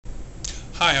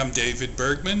Hi, I'm David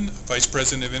Bergman, Vice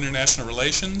President of International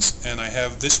Relations, and I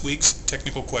have this week's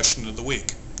Technical Question of the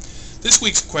Week. This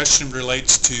week's question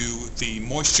relates to the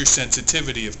moisture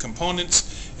sensitivity of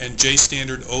components and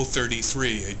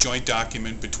J-STD-033, a joint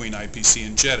document between IPC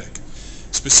and JEDEC,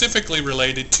 specifically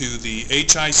related to the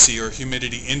HIC or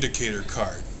humidity indicator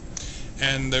card.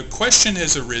 And the question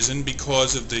has arisen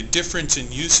because of the difference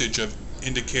in usage of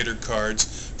indicator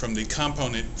cards from the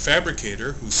component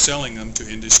fabricator who's selling them to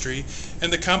industry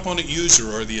and the component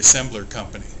user or the assembler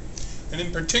company. And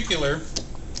in particular,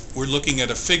 we're looking at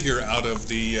a figure out of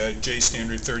the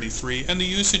J-STD-033 and the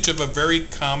usage of a very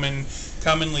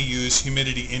commonly used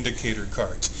humidity indicator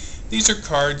cards. These are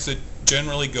cards that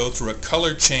generally go through a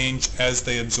color change as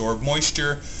they absorb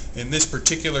moisture. In this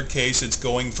particular case, it's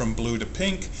going from blue to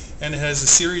pink, and it has a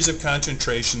series of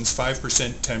concentrations,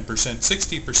 5%, 10%,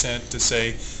 60%, to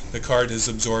say the card has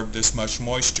absorbed this much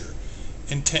moisture,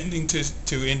 intending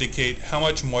to indicate how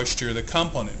much moisture the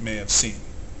component may have seen.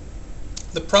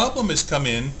 The problem has come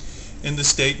in the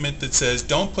statement that says,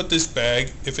 don't put this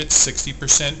bag if it's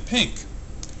 60% pink.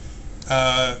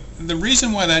 The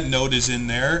reason why that note is in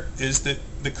there is that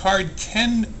the card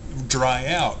can dry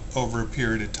out over a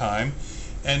period of time,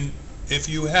 and if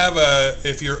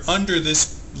you're under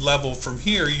this level from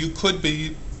here, you could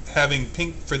be having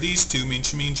pink for these two,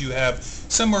 which means you have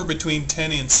somewhere between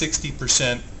 10 and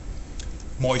 60%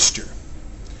 moisture.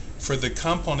 For the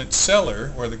component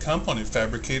seller or the component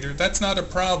fabricator, that's not a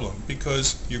problem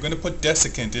because you're going to put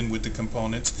desiccant in with the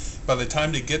components. By the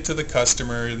time they get to the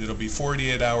customer, it'll be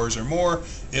 48 hours or more.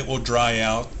 It will dry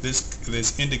out.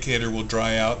 This indicator will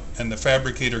dry out, and the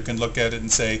fabricator can look at it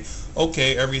and say,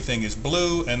 okay, everything is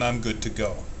blue and I'm good to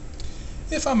go.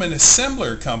 If I'm an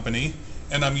assembler company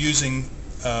and I'm using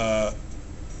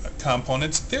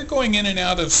components, they're going in and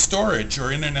out of storage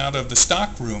or in and out of the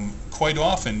stock room quite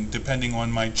often, depending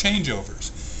on my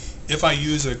changeovers. If I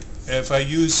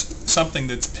use something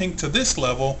that's pink to this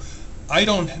level, I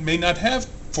may not have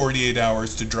 48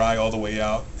 hours to dry all the way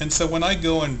out, and so when I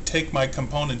go and take my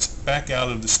components back out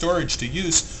of the storage to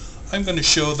use, I'm going to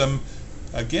show them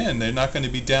again. They're not going to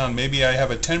be down. Maybe I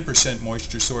have a 10%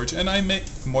 moisture storage and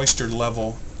moisture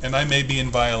level, and I may be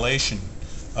in violation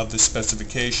of the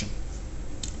specification.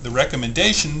 The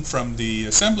recommendation from the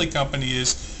assembly company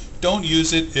is don't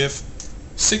use it if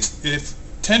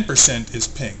 10% is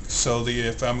pink. So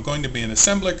if I'm going to be an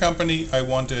assembler company, I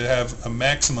want to have a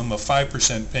maximum of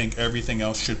 5% pink. Everything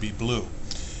else should be blue.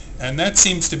 And that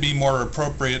seems to be more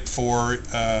appropriate for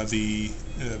the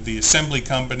assembly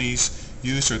company's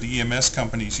use or the EMS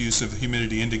company's use of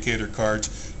humidity indicator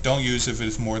cards. Don't use if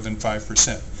it's more than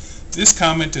 5%. This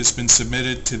comment has been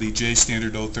submitted to the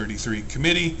J-STD-033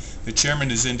 committee. The chairman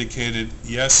has indicated,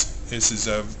 yes, this is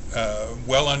a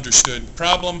well understood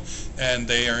problem, and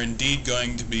they are indeed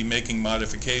going to be making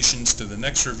modifications to the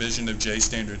next revision of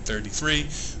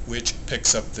J-STD-033, which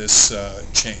picks up this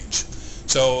change.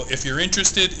 So if you're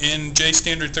interested in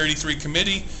J-STD-033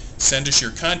 committee, send us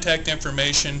your contact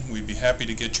information. We'd be happy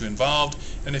to get you involved.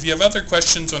 And if you have other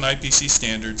questions on IPC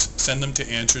standards, send them to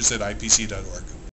answers@ipc.org.